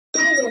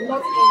may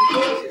not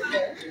engage with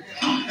them,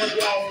 but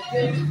they are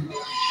engaged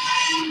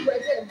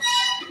with them.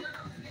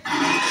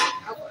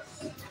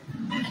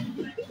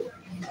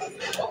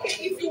 Okay,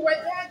 if you were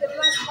there the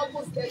last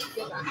couples get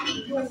together,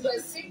 you were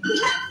single,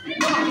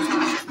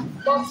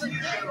 but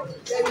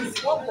there is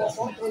one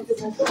bubble, there is a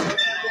bubble,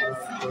 there is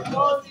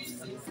one.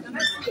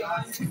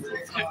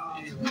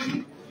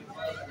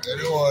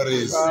 Anyone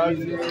is. Okay,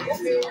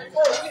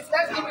 oh, please,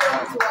 let's give it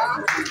up to her.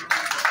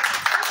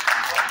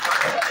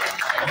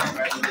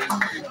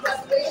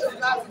 Congratulations,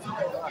 last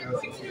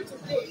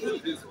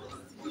today.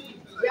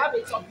 We have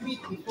a topic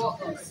before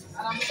us,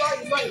 and I'm sure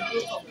it's not a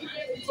good topic.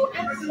 So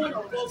every one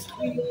of us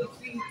will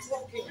be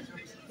talking,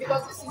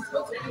 because this is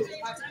going to be a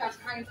practical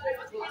kind of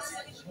class.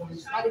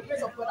 By the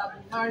grace of God, I've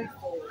been married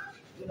for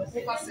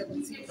over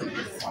 17 years.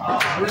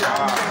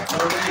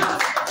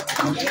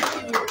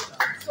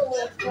 So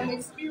from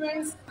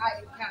experience, I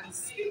can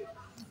speak.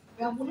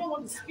 But I would not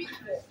want to speak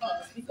for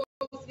us because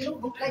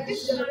like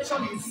this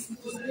generation is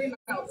going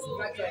out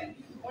gradually.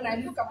 When I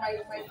look at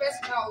my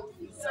first child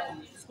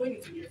is going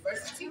into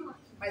university.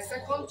 My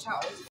second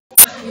child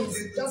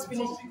is just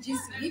finished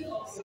GCE,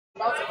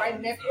 about to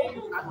write NEPO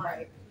and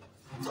my.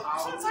 So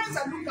sometimes I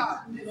look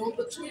at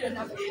the children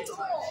and they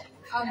talk,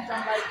 and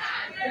I'm like,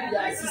 they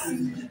are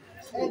sissy,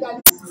 and that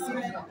is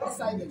sissy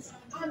beside them,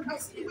 and I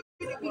see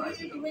the way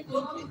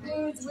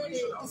they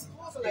discuss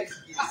like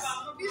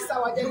this is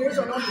our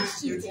generation on the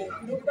shift,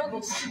 that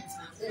is shift.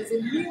 There's a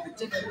new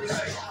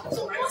generation.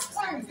 So most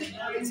times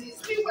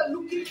people are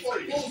looking for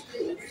those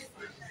things.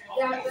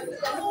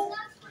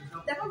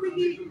 They're not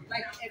really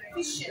like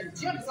efficient.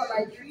 Do you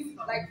understand?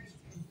 Like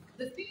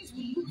the things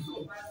we look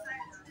for.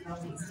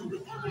 So we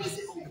can't really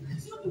say,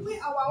 the way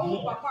our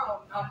own papa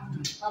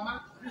mama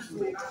used to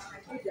make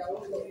their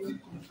own love.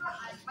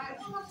 My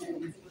mama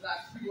told me that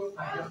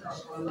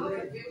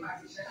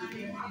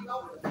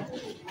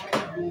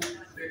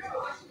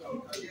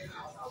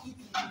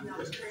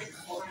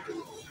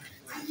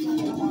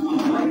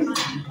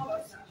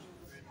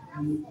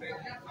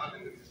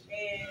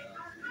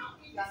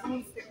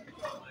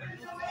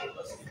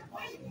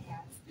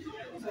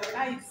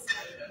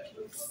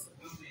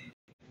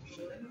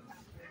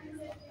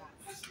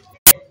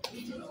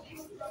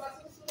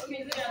okay,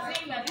 so they are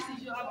saying that this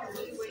is your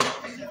opportunity where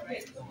you can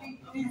break.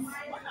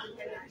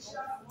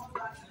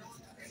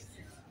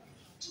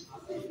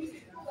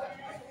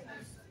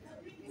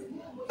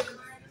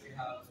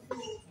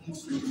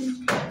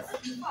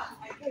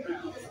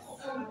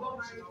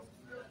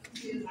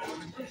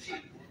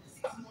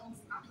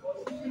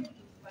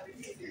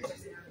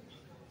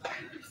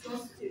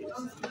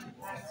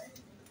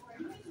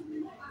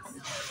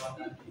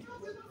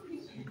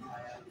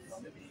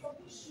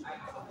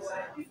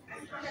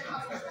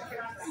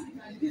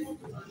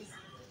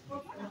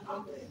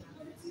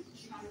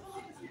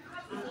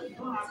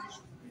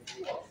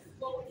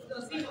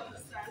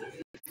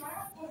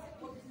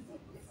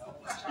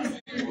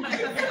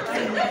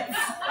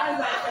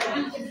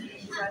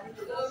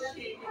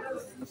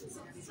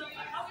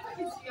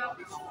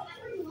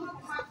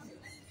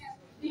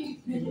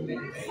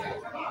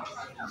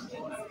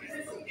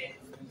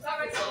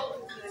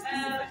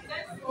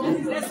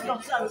 Let's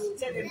come tell them.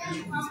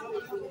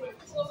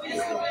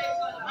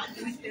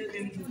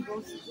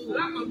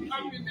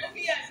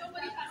 Yeah,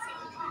 somebody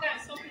has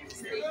something to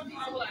say.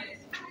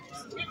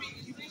 Maybe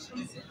you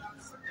should say that.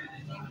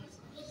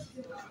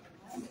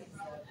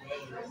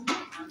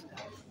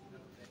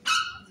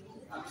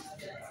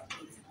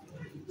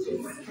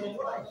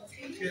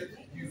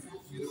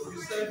 You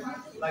said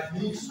like no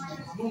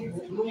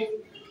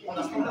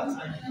understand that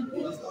time,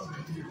 understand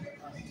the deal.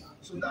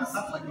 So that's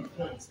like the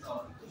point.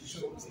 You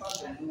should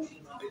understand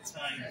the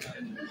time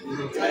and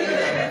the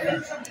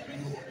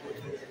timing.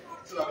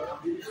 So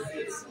that we can be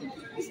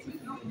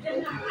able to get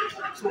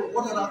so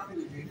what other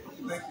thing again?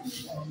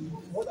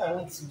 What I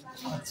want to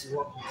add to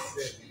what we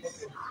said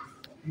is,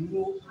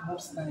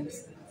 most times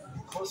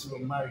because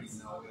we're married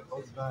now, we're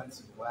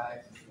husbands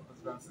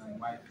and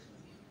wife,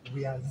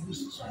 we are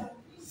used to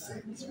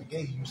sex. We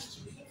get used to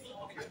it.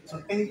 Okay. So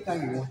anytime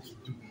you want to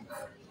do it,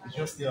 you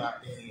just say, I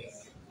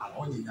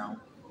want it now.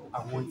 I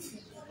want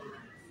it.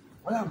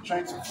 What I'm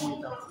trying to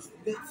point out is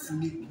let's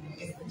make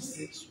every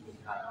sex we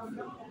have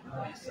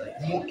more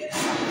exciting.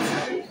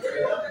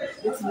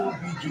 Let's not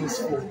be just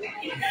for the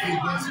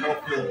feelings of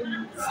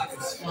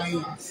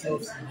satisfying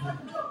ourselves.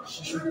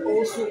 She should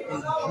also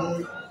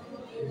enjoy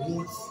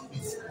what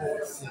is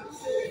called sex.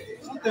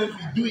 Sometimes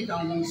we do it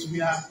and once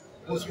we are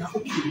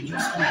okay, we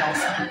just come down,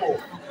 sleep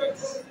off.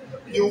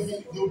 They'll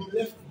be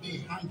left there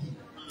hanging.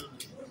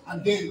 And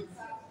then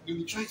they'll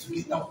be trying to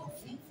get out of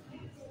it.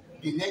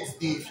 The next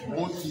day, if you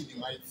want it, they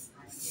might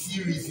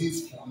see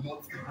reasons for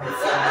not.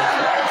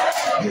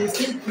 They will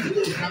still keep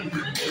them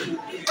hanging.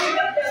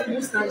 So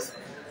most times,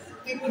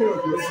 take care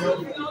of yourself.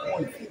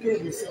 Take care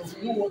of yourself.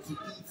 You know what to eat,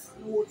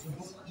 you know what you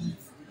don't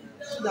eat.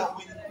 So that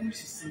when it comes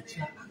to sex,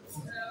 you are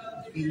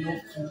active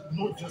enough to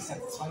not just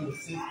satisfy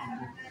yourself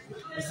alone,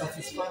 but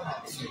satisfy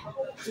her too.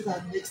 So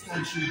that next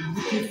time she'll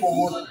be looking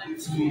forward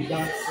to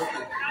that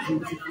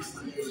beautiful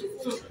sex.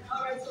 So,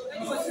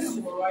 what is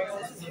your right?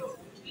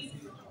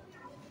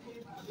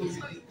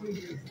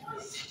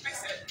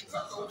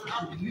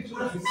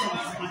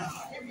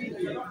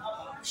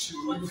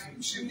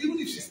 Even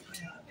if she's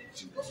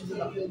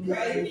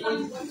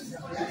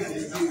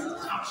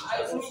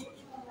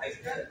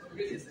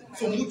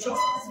so mutual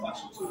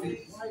satisfaction.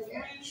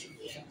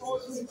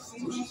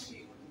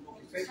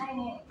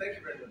 Thank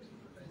you very much.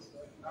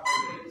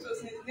 So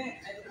since then,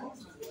 I don't know.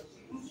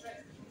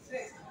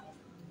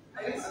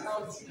 I don't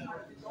know.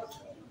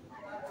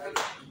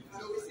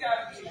 So we see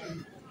how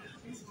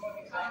it is.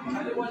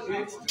 I don't want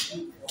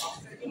to.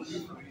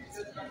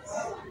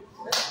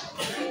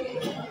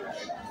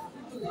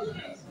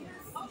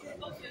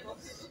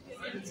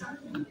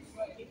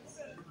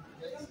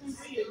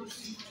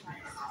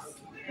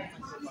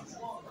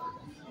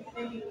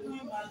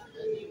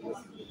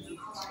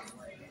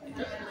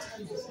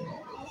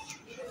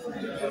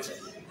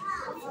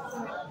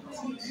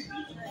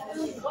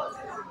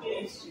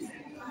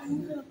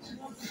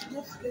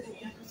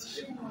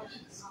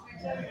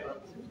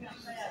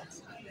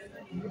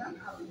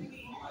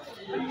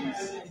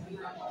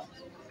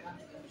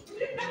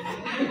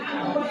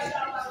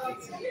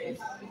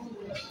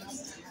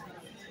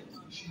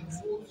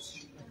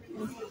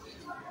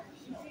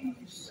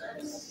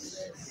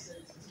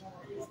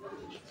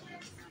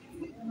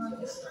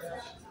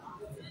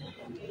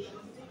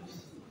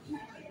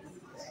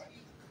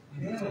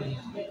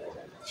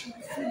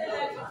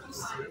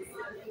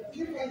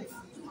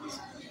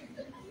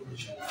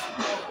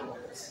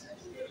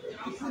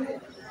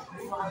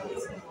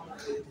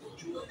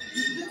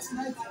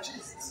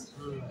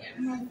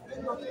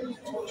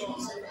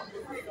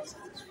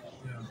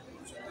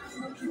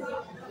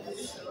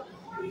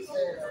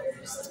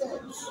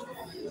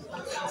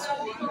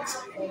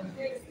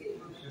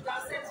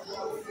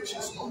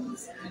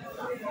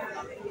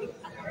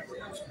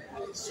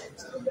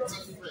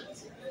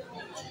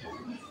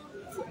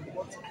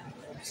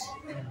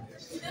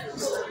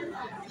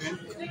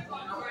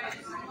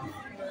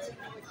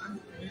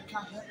 You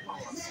can help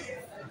us.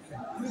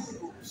 Read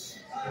books.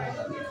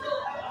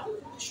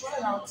 Try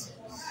out.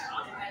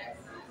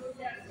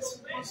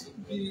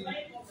 Be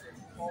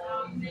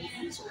on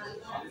read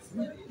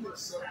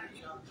yourself.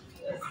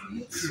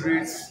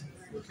 Create.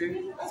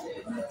 Okay.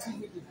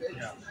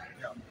 Yeah.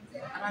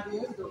 And at the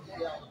end of the day,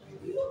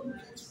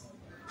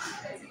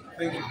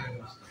 Thank you very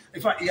much.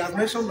 In fact, he has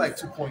mentioned like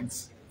 2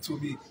 points to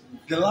me.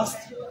 The last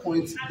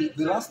point,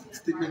 the last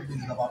statement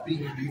is about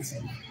being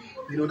creative.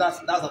 You know, that's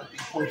a big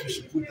point. We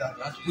should put that.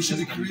 We should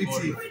be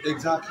creative.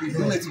 Exactly.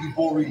 Don't let it be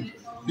boring.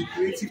 Be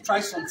creative. Try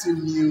something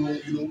new.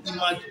 You know,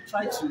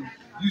 try to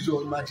use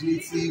your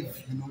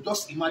imaginative. You know,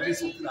 just imagine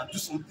something and do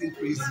something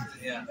crazy.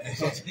 Yeah,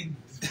 Something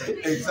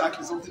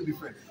exactly, something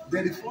different.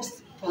 Then the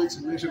first point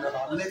you mentioned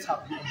about let her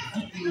do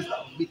things that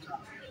will make her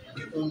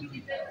be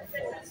hungry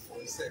for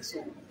the sex.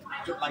 So,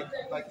 just like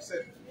you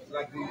said,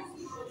 like we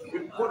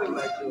call them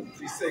like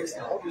the sex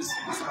now. Obviously,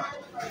 it's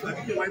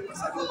like the white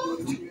person don't go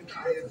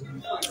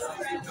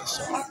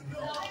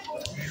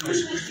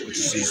to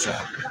Caesar.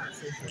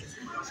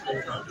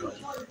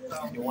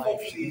 the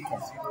wife she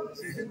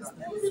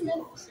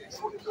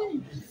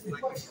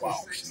Wow,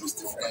 she was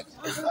different.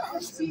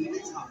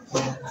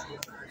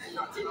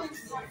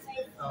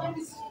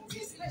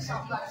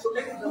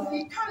 So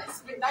we can't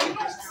explain that. You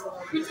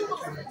know, we do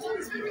not.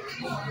 It's very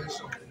clear.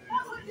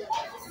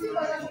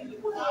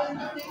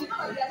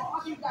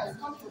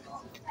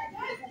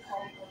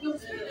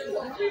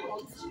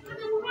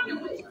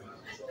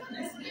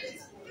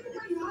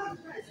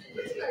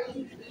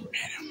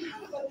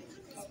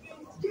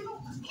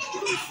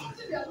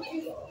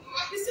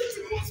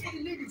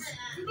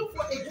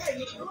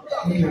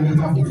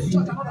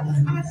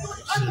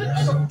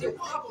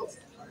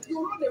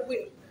 You run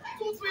away.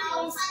 2-3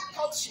 months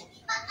courtship.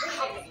 They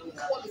have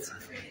quality.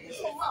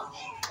 So, wow.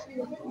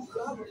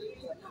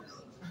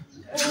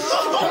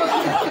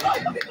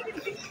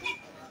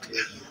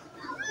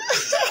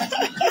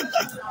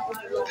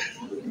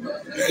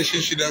 Yeah,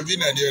 she should have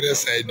been on the other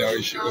side now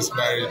if she was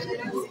married.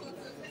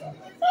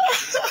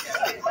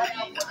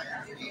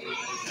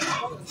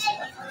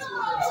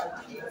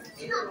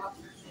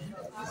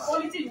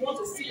 Quality you want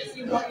to see is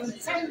in your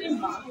intending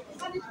man,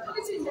 and the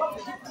quality you want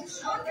to give.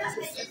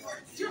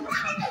 Do you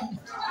understand?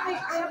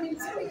 I am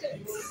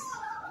intelligent.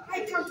 I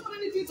can turn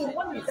anything to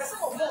money. There's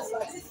some of us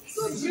like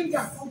don't bring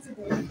them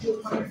comfortable.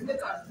 You manipulate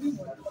and do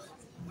money.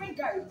 When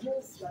guy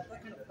knows that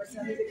kind of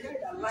person, he's a guy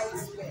that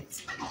likes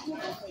sweat. Who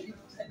knows for you?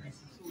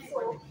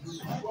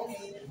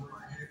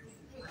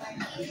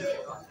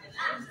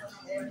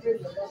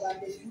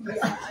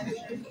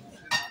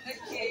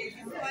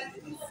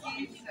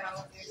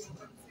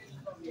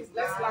 Okay,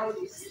 Let's allow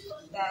this.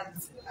 that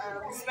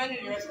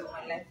spending the rest of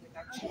my life with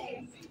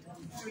actually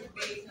should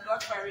be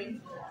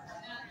God-fearing,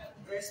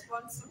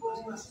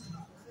 responsible,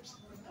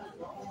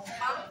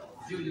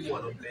 Do you really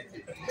want to bet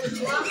it?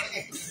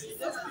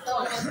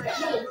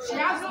 She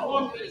has no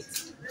 1 minute.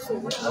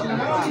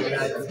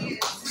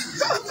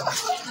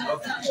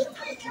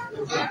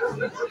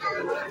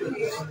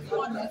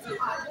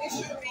 It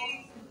should be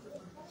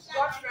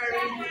God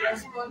fearing,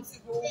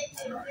 responsible.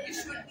 You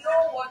should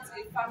know what a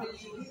family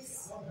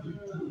is.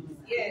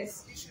 Yes,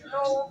 you should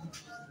know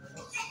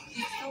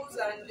the do's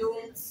and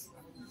don'ts.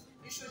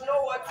 You should know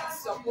what is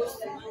supposed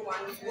to do and what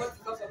is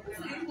not supposed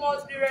to do. You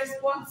must be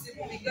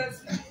responsible because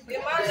a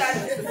man that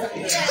is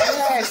yes,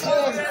 you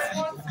must be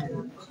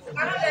responsible. You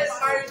cannot just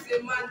marry to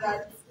a man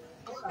that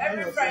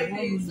every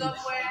Friday is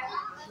somewhere,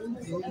 and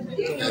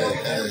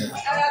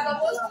are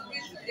supposed to be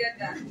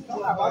together.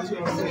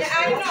 Yeah,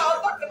 I know, I'll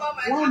talk about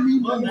my what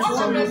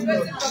I'm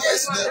respecting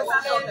from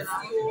my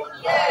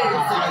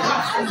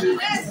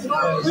yes.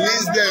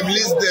 List them,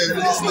 list them,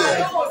 list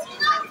them.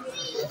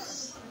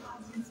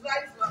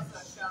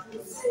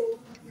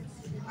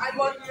 I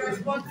must be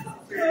responsible.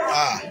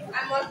 Ah.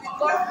 I must be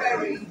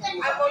God-fearing. I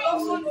must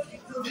also know the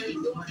do's and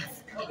don'ts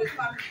of a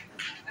family.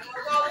 I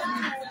must also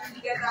do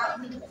together,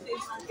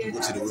 things together. Go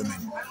to the women.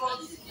 I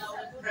must.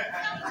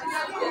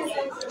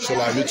 So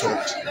have you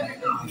talked?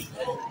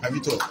 Have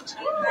you talked?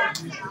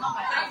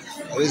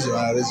 Raise your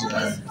hand, raise your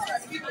hand. I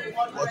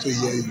want to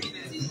hear you.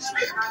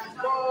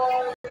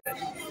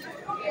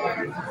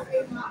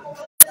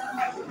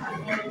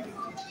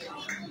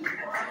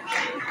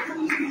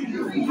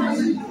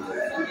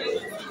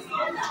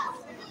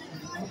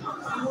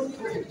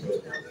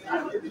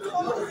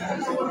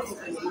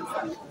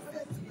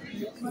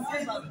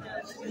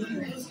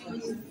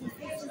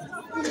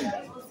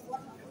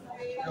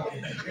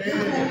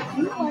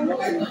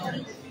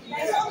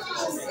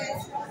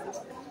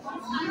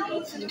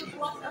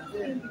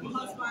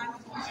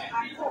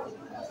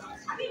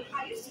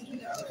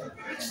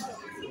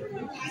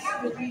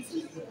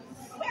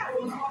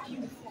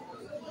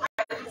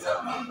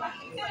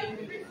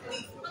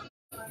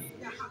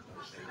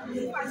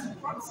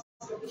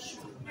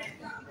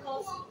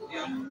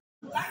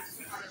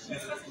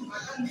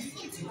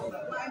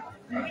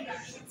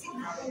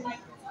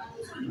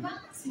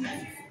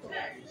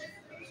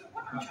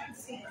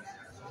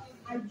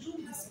 I do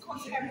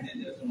discuss everything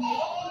with him.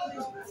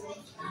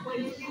 But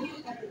you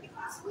believe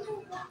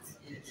that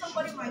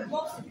somebody might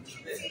want to be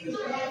treating you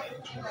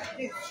like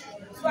this.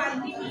 So I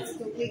limit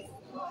the way.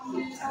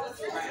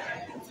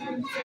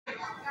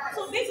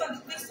 So based on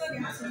the question you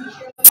asked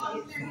initially,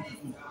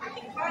 I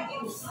think that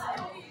is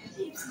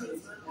keeps me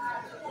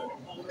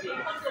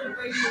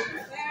very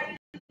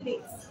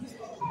late.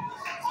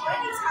 So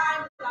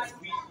anytime like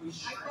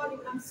I call him,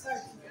 I'm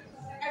sorry.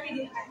 Every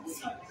day I'm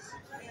sorry.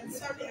 I'm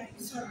sorry, I'm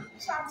sorry.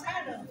 So I'm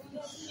tired of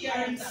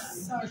hearing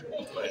sorry.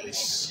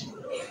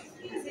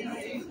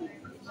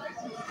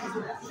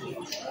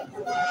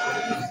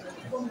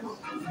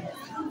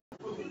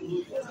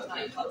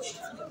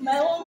 My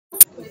own.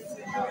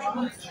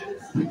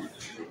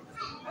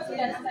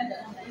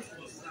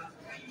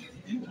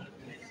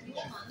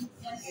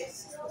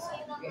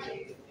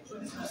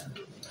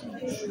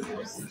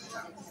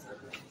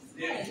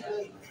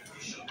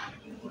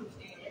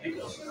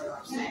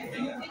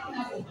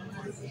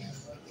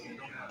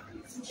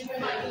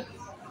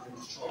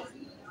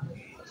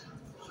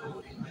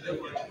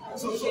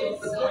 So the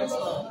point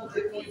now,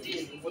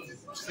 what is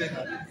said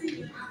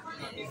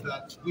is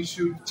that we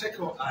should check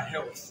on our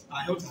health.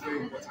 Our health is very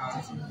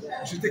important.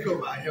 We should take care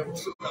of our health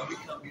so that we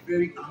can be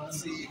very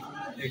active.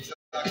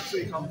 Exactly. So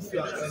you can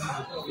feel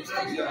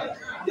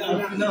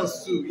yeah, finance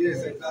too.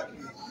 Yes, exactly.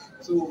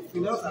 So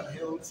finance and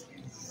health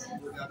is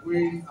they are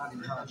going hand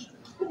in hand.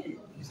 Okay,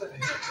 you said the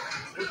health.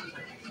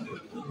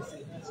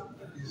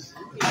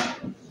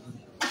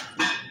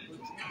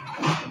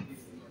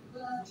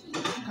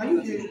 Can you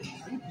hear?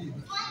 Can you hear?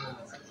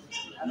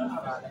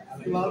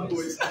 Loud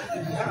voice.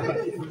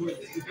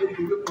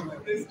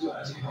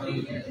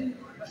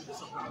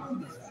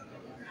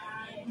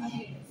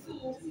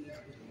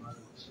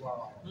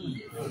 Wow.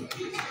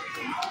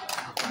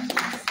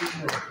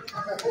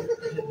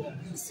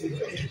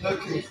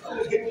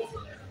 Okay.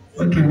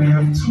 Okay, we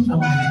have 2 more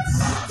minutes.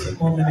 2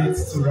 more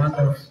minutes to round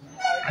off.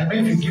 I know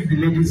if you give the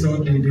ladies all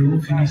day, they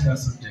won't finish that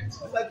subject.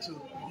 I'd like to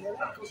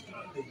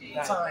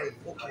time.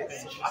 Okay.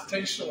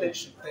 Attention.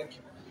 Thank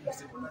you.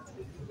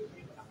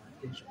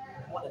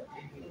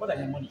 What are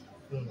your money?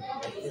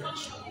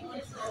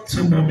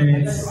 2 more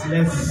minutes.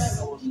 Let's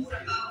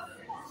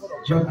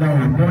jot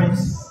down the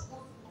points.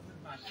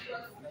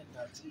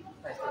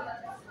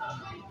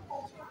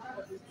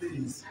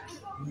 Please.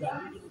 You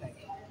are living like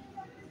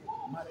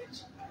marriage.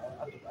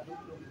 I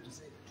don't know to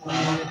say.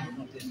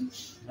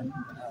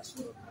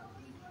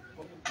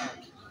 Coming back.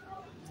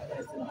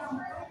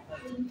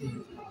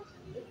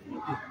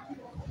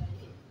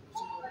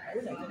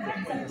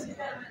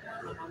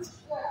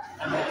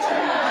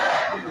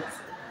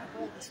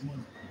 this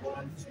money.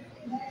 And this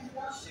money.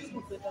 It's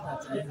not better that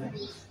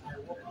I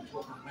work with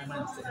what my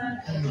man is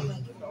telling me. I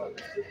give our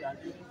people are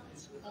living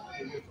this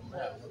away from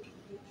where I work.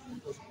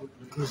 Because we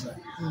go closer.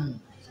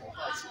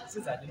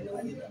 Since I didn't know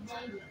that,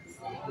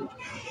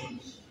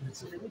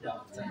 so they need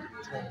our time.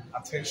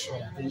 Attention.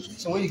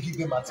 So when you give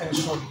them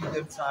attention, you give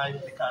them time,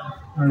 they can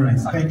All right,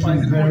 thank sacrifice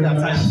you all very their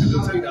much. time.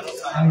 They'll tell you they're not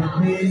tired.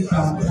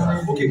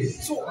 Okay, Okay,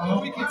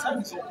 so we can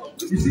time is up.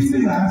 you see,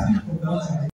 me asking for that.